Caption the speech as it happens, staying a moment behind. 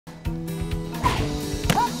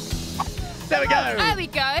There we go. There we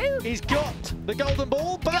go. He's got the golden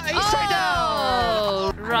ball, but he's straight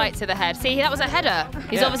down. Right to the head. See, that was a header.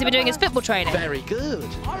 He's obviously been doing his football training. Very good.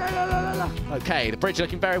 Okay, the bridge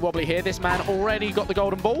looking very wobbly here. This man already got the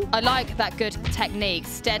golden ball. I like that good technique.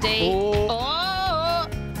 Steady. Oh.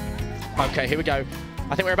 Okay, here we go.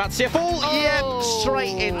 I think we're about to see a fall. Yep,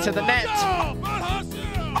 straight into the net.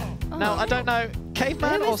 Now, I don't know,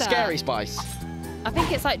 Caveman or Scary Spice? I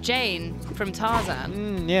think it's like Jane from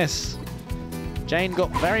Tarzan. Yes. Jane got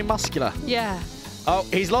very muscular. Yeah. Oh,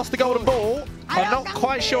 he's lost the golden ball. I'm not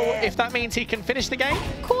quite sure if that means he can finish the game.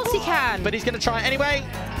 Of course he can. But he's going to try it anyway.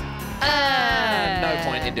 No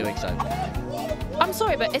point in doing so. I'm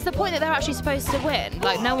sorry, but it's the point that they're actually supposed to win.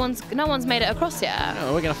 Like, no one's made it across yet.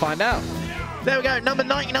 Oh, we're going to find out. There we go. Number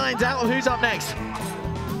 99's out. Who's up next?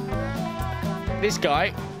 This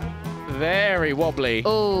guy. Very wobbly.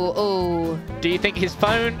 Oh. Do you think his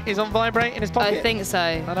phone is on vibrate in his pocket? I think so.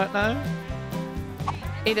 I don't know.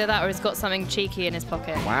 Either that or he's got something cheeky in his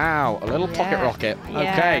pocket. Wow, a little pocket rocket.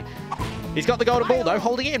 Yeah. Okay. He's got the golden ball, though,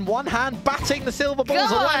 holding it in one hand, batting the silver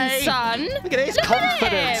balls away. Go on, son. Look at his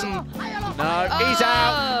confidence. No, he's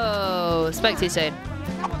out. Oh, spoke too soon.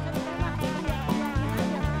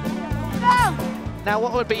 Now,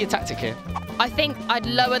 what would be your tactic here? I think I'd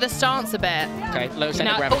lower the stance a bit. Okay, low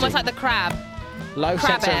centre of gravity. Almost like the crab. Low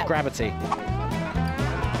centre of gravity.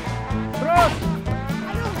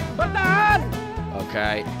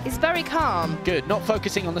 Okay. He's very calm. Good. Not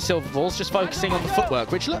focusing on the silver balls, just focusing on the footwork,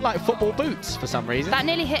 which look like football boots for some reason. That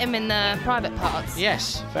nearly hit him in the private parts.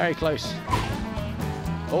 Yes, very close.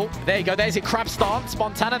 Oh, there you go. There's a crab stance,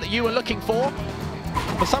 Montana, that you were looking for.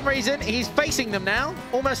 For some reason, he's facing them now,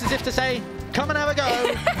 almost as if to say, come and have a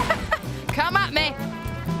go. Come at me.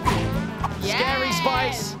 Scary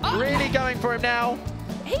Spice, really going for him now.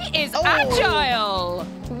 He is agile.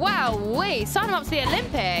 Wow-wee. Sign him up to the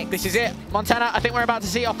Olympics. This is it. Montana, I think we're about to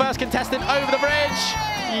see our first contestant over the bridge.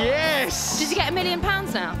 Yes. Did you get £1 million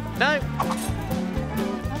now? No.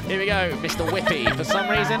 Here we go, Mr. Whippy. For some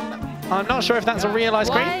reason, I'm not sure if that's a real ice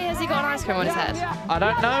cream. Why has he got an ice cream on his head? I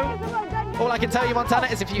don't know. All I can tell you, Montana,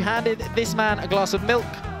 is if you handed this man a glass of milk,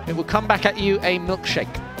 it will come back at you a milkshake.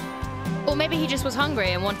 Or maybe he just was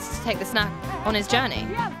hungry and wanted to take the snack on his journey.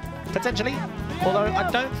 Potentially. Although I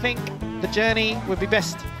don't think the journey would be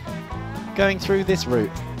best going through this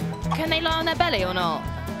route. Can they lie on their belly or not?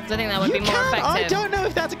 Because I think that would be more effective. I don't know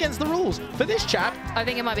if that's against the rules. For this chap... I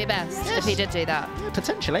think it might be best if he did do that. Yeah,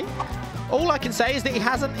 potentially. All I can say is that he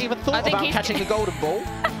hasn't even thought about catching the golden ball.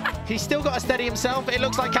 He's still got to steady himself. It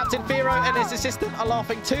looks like Captain Firo and his assistant are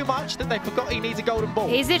laughing too much that they forgot he needs a golden ball.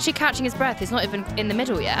 He's literally catching his breath. He's not even in the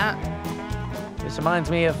middle yet. This reminds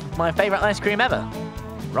me of my favourite ice cream ever,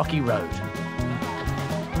 Rocky Road.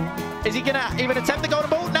 Is he going to even attempt the golden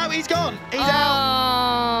ball? No, he's gone. He's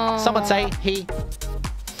out. Someone say he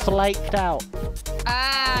flaked out.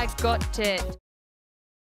 Ah, got it.